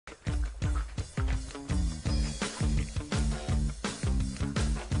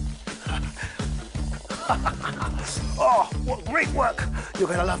Oh, what great work. You're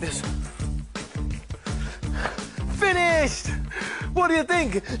gonna love this. Finished! What do you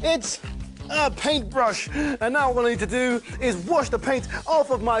think? It's a paintbrush. And now what I need to do is wash the paint off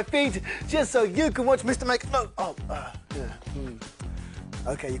of my feet just so you can watch Mr. Maker. No, yeah.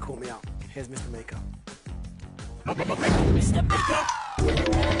 Okay, you caught me out. Here's Mr. Maker. Mr. Maker. Mr. Maker.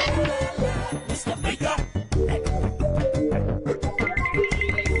 Mr. Maker.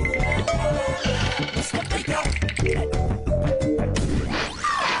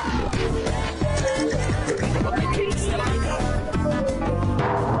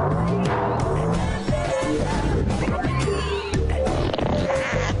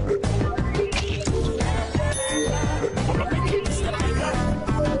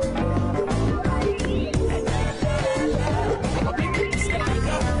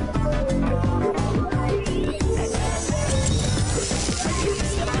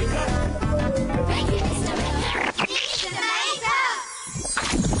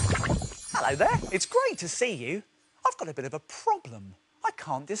 Hello there, it's great to see you. I've got a bit of a problem. I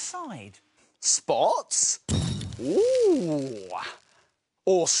can't decide. Spots? Ooh.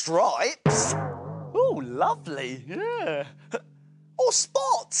 Or stripes? Ooh, lovely, yeah. Or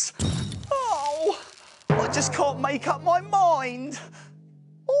spots? Oh, I just can't make up my mind.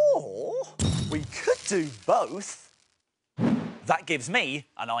 Or we could do both. That gives me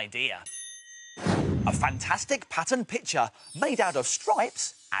an idea. A fantastic pattern picture made out of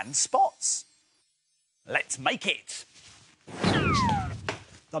stripes and spots. Let's make it.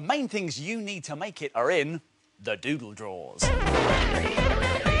 The main things you need to make it are in the doodle drawers.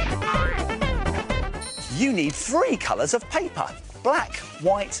 You need 3 colours of paper. Black,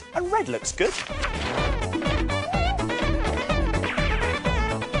 white and red looks good.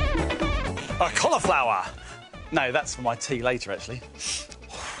 A cauliflower. No, that's for my tea later, actually.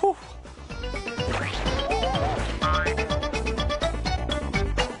 Whew.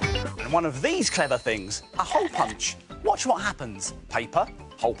 And one of these clever things, a hole punch. Watch what happens. Paper,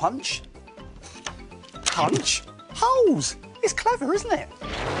 hole punch, punch, holes. It's clever, isn't it?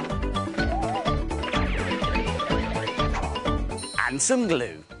 And some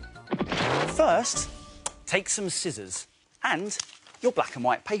glue. First, take some scissors and your black and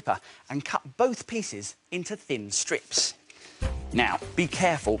white paper and cut both pieces into thin strips. Now, be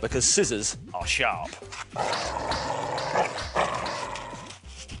careful because scissors are sharp.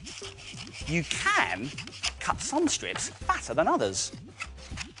 You can cut some strips fatter than others.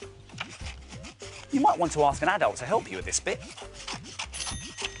 You might want to ask an adult to help you with this bit.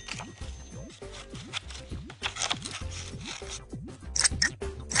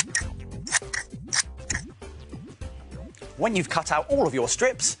 When you've cut out all of your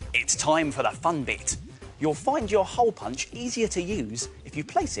strips, it's time for the fun bit. You'll find your hole punch easier to use if you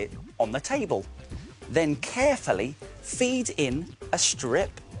place it on the table. Then carefully feed in a strip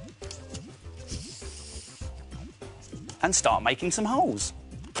and start making some holes.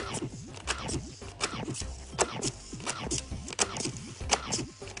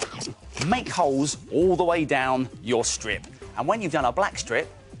 Make holes all the way down your strip. And when you've done a black strip,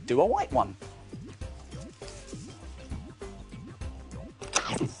 do a white one.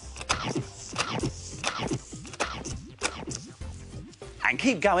 And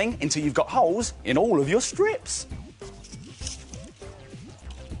keep going until you've got holes in all of your strips.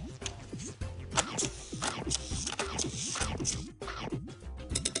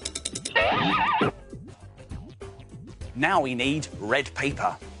 Now we need red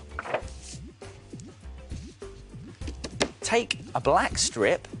paper. Take a black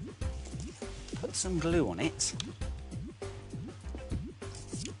strip, put some glue on it,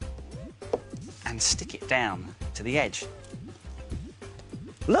 and stick it down to the edge.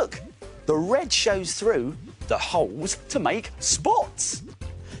 Look, the red shows through the holes to make spots.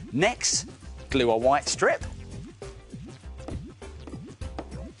 Next, glue a white strip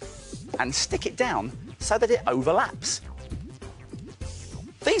and stick it down so that it overlaps.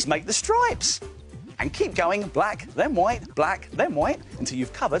 These make the stripes. And keep going, black, then white, until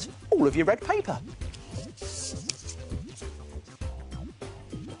you've covered all of your red paper.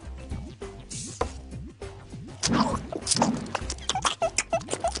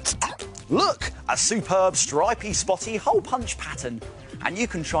 Look, a superb stripy, spotty hole punch pattern. And you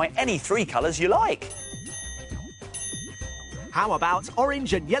can try any 3 colours you like. How about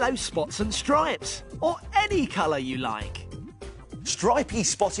orange and yellow spots and stripes? Or any colour you like? Stripy,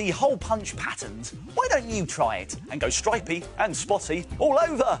 spotty hole punch patterns. Why don't you try it and go stripy and spotty all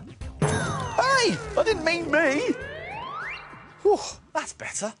over? Hey, I didn't mean me. Whew, that's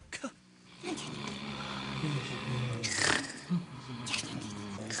better.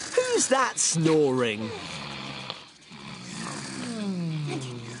 Who's Who's that snoring?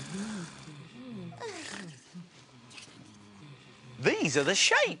 These are the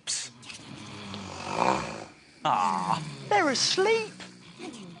shapes. Ah, they're asleep.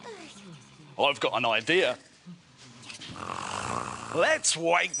 I've got an idea. Let's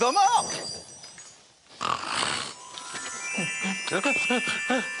wake them up.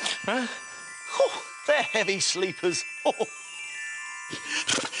 Oh, they're heavy sleepers. Oh.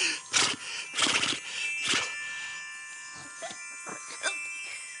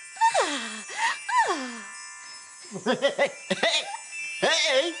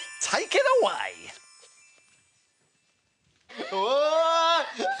 Hey! Take it away. Whoa!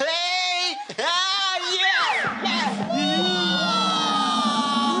 Hey! Ah, yeah!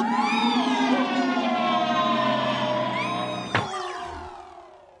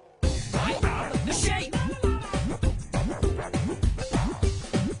 The shape.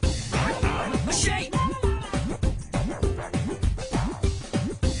 The shape.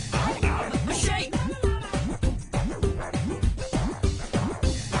 The shape.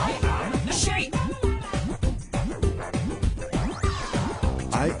 The shape.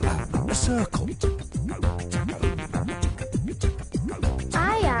 I am a circle.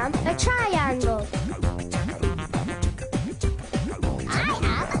 I am a triangle. I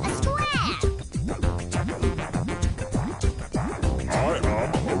am a square. I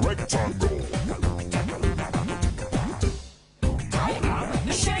am a rectangle.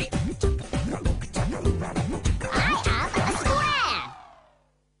 The shape. I am a square.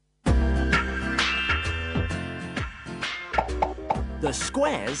 The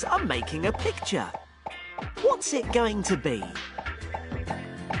squares are making a picture. What's it going to be?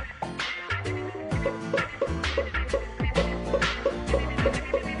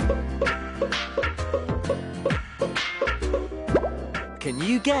 Can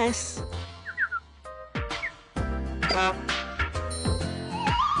you guess?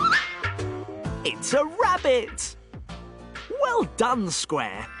 It's a rabbit! Well done,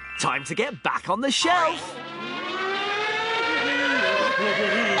 Square. Time to get back on the shelf.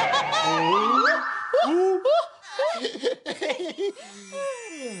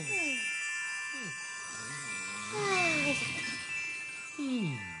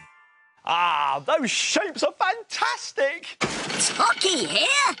 Ah, those shapes are fantastic. Tocky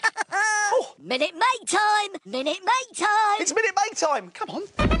here. Minute Maid time. Minute Maid time. It's Minute Maid time. Come on.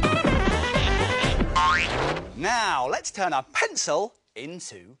 Now, let's turn a pencil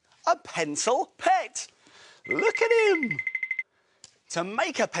into a pencil pet. Look at him. To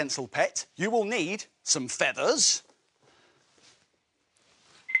make a pencil pet, you will need some feathers.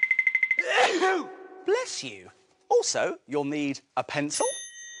 Bless you. Also, you'll need a pencil,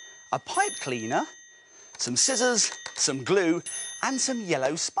 a pipe cleaner, some scissors, some glue, and some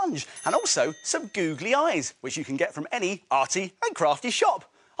yellow sponge. And also some googly eyes, which you can get from any arty and crafty shop.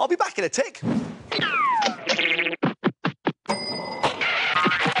 I'll be back in a tick.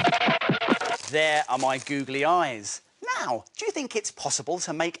 There are my googly eyes. Now, do you think it's possible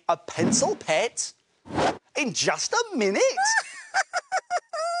to make a pencil pet in just a minute?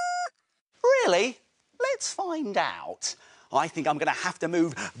 Really? Let's find out. I think I'm going to have to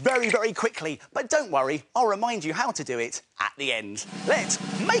move very, very quickly. But don't worry, I'll remind you how to do it at the end. Let's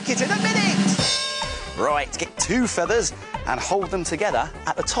make it in a minute! Right, get 2 feathers and hold them together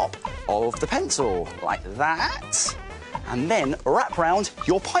at the top of the pencil, like that. And then wrap round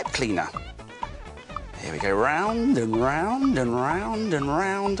your pipe cleaner. Here we go, round and round and round and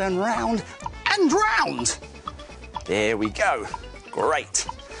round and round and round. There we go. Great.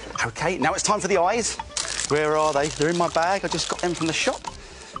 OK, now it's time for the eyes. Where are they? They're in my bag. I just got them from the shop.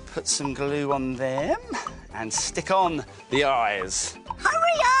 Put some glue on them and stick on the eyes.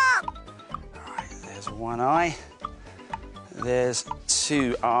 Hurry up. Right, there's 1 eye. There's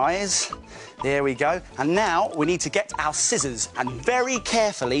 2 eyes. There we go. And now we need to get our scissors and very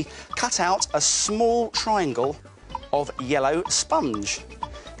carefully cut out a small triangle of yellow sponge.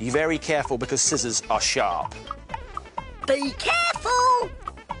 Be very careful because scissors are sharp. Be careful.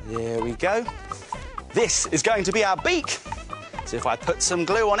 There we go. This is going to be our beak. So if I put some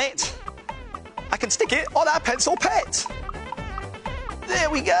glue on it, I can stick it on our pencil pet. There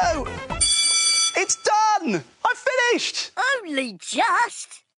we go. It's done. I've finished. Only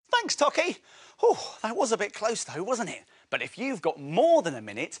just. Thanks, Tocky. Oh, that was a bit close, though, wasn't it? But if you've got more than a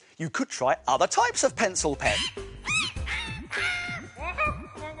minute, you could try other types of pencil pet.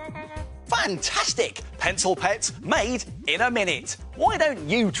 Fantastic! Pencil pets made in a minute. Why don't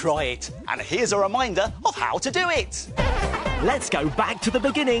you try it? And here's a reminder of how to do it. Let's go back to the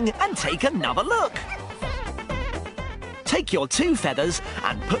beginning and take another look. Take take your 2 feathers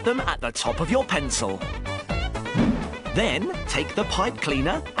and put them at the top of your pencil. Then take the pipe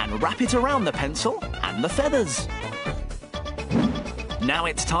cleaner and wrap it around the pencil and the feathers. Now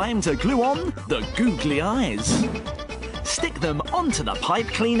it's time to glue on the googly eyes. Stick them onto the pipe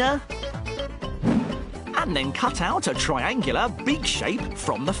cleaner and then cut out a triangular beak shape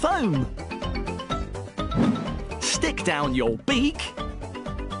from the foam. Stick down your beak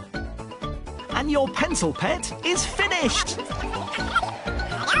and your pencil pet is finished.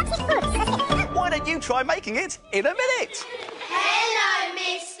 Why don't you try making it in a minute? Hello,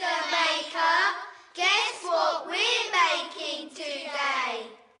 Mr. Maker. Guess what we're making today?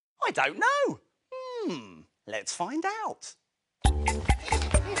 I don't know. Let's find out.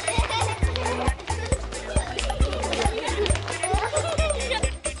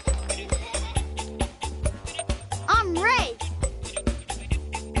 I'm red.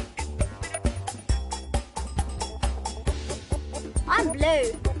 I'm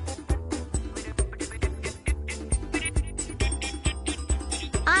blue.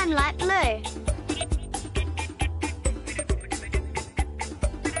 I'm light blue.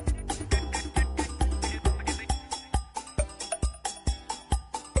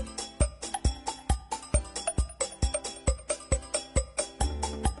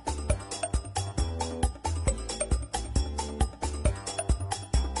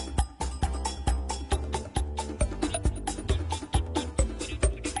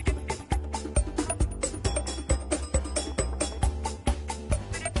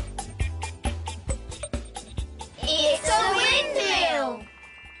 It's a windmill.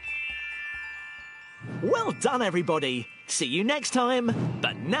 Well done, everybody. See you next time.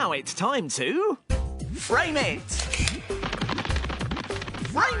 But now it's time to... Frame it!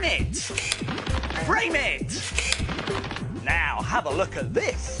 Frame it! Frame it! Now have a look at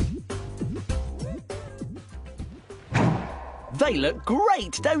this. They look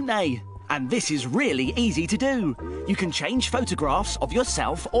great, don't they? And this is really easy to do. You can change photographs of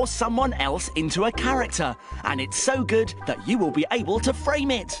yourself or someone else into a character, and it's so good that you will be able to frame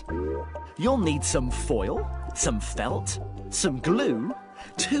it. You'll need some foil, some felt, some glue,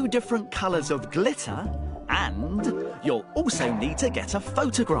 2 different colours of glitter, and you'll also need to get a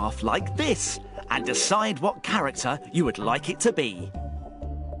photograph like this and decide what character you would like it to be.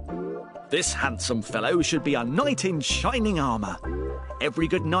 This handsome fellow should be a knight in shining armour. Every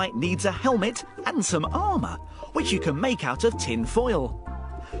good knight needs a helmet and some armour, which you can make out of tin foil.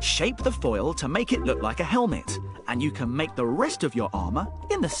 Shape the foil to make it look like a helmet, and you can make the rest of your armour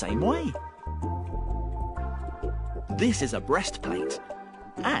in the same way. This is a breastplate,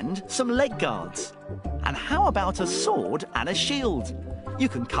 and some leg guards. And how about a sword and a shield? You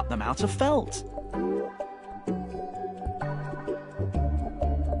can cut them out of felt.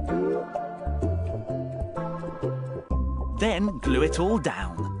 Then glue it all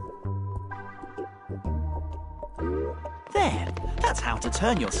down. There, that's how to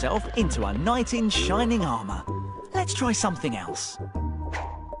turn yourself into a knight in shining armour. Let's try something else.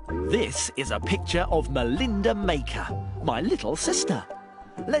 This is a picture of Melinda Maker, my little sister.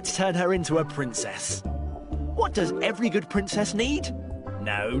 Let's turn her into a princess. What does every good princess need?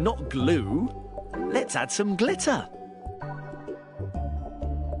 No, not glue. Let's add some glitter.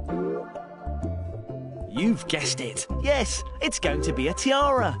 You've guessed it. Yes, it's going to be a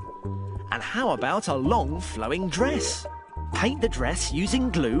tiara. And how about a long flowing dress? Paint the dress using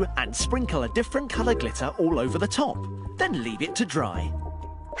glue and sprinkle a different colour glitter all over the top. Then leave it to dry.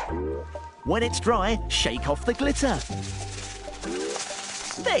 When it's dry, shake off the glitter.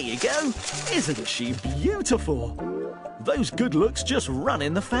 There you go. Isn't she beautiful? Those good looks just run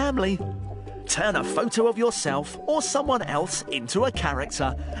in the family. Turn a photo of yourself or someone else into a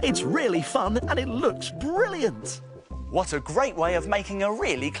character. It's really fun and it looks brilliant. What a great way of making a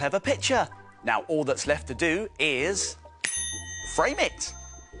really clever picture. Now all that's left to do is... frame it.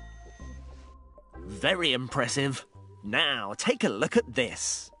 Very impressive. Now take a look at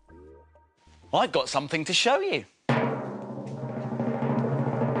this. I've got something to show you.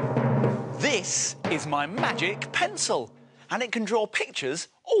 This is my magic pencil, and it can draw pictures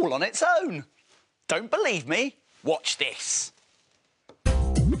all on its own. Don't believe me? Watch this.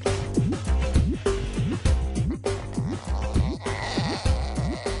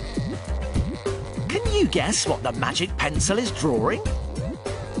 Can you guess what the magic pencil is drawing?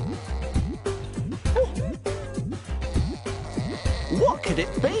 What could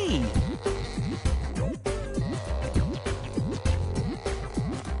it be?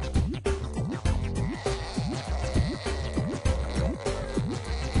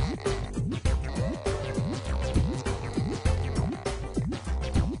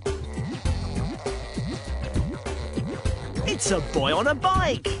 It's a boy on a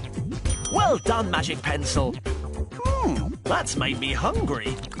bike. Well done, Magic Pencil. That's made me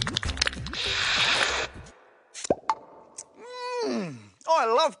hungry. I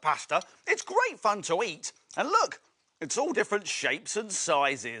love pasta. It's great fun to eat. And look, it's all different shapes and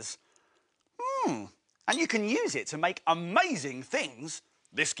sizes. And you can use it to make amazing things.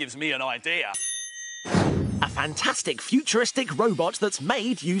 This gives me an idea. A fantastic futuristic robot that's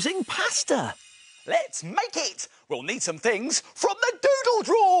made using pasta. Let's make it. We'll need some things from the doodle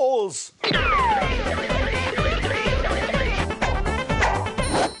drawers.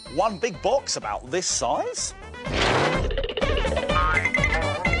 One big box about this size.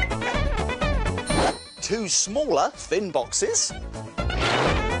 2 smaller thin boxes.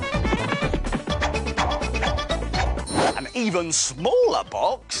 An even smaller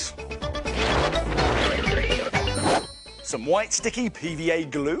box. Some white sticky PVA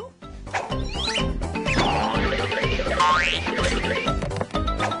glue.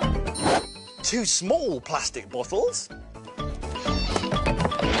 2 small plastic bottles.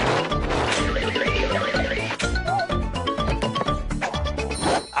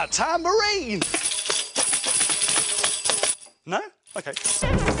 A tambourine. No? OK.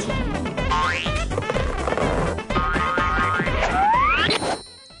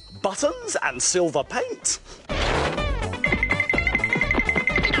 Buttons and silver paint.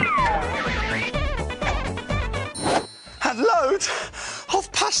 And loads of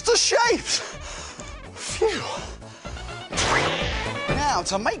pasta shapes. Phew. Now,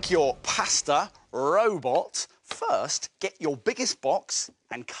 to make your pasta robot, first get your biggest box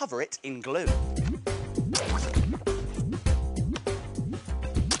and cover it in glue.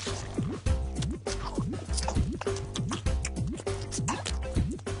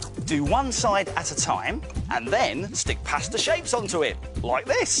 Do one side at a time and then stick pasta shapes onto it, like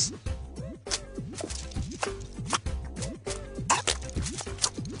this.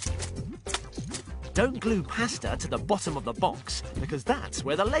 Don't glue pasta to the bottom of the box because that's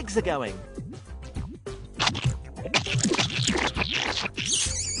where the legs are going.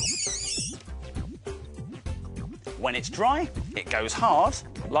 When it's dry, it goes hard,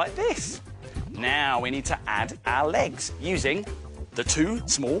 like this. Now we need to add our legs using the 2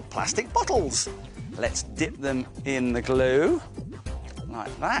 small plastic bottles. Let's dip them in the glue,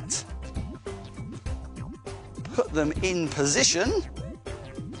 like that. Put them in position,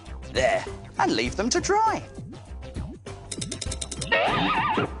 there, and leave them to dry.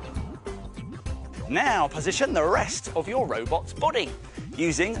 Now position the rest of your robot's body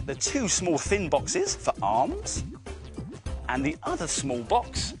using the 2 small thin boxes for arms and the other small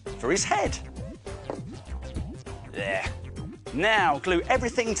box for his head. There. Now glue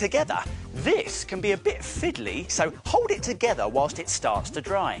everything together. This can be a bit fiddly, so hold it together whilst it starts to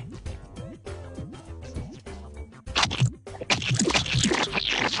dry.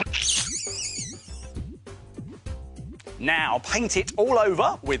 Now paint it all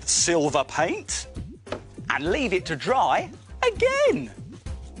over with silver paint and leave it to dry again.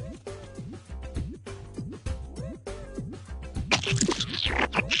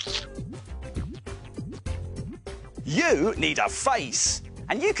 You need a face,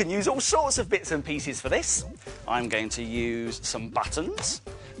 and you can use all sorts of bits and pieces for this. I'm going to use some buttons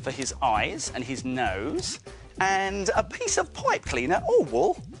for his eyes and his nose, and a piece of pipe cleaner or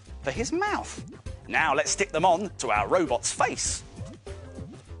wool for his mouth. Now let's stick them on to our robot's face.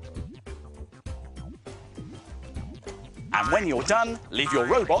 And when you're done, leave your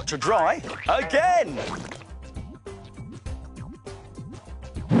robot to dry again.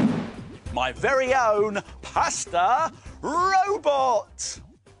 My very own pasta robot.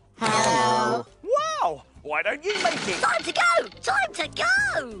 Hello. Wow, why don't you make it? Time to go! Time to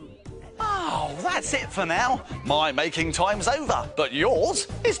go! Oh, that's it for now. My making time's over, but yours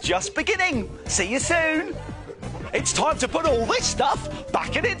is just beginning. See you soon. It's time to put all this stuff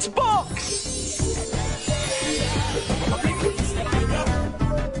back in its box.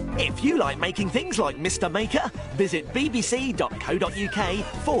 If you like making things like Mr. Maker, visit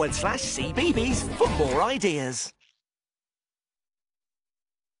bbc.co.uk/CBeebies for more ideas.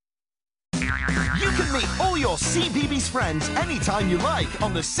 You can meet all your CBeebies friends anytime you like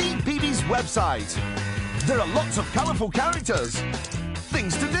on the CBeebies website. There are lots of colourful characters,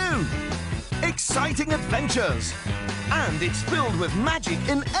 things to do, exciting adventures, and it's filled with magic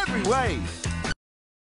in every way.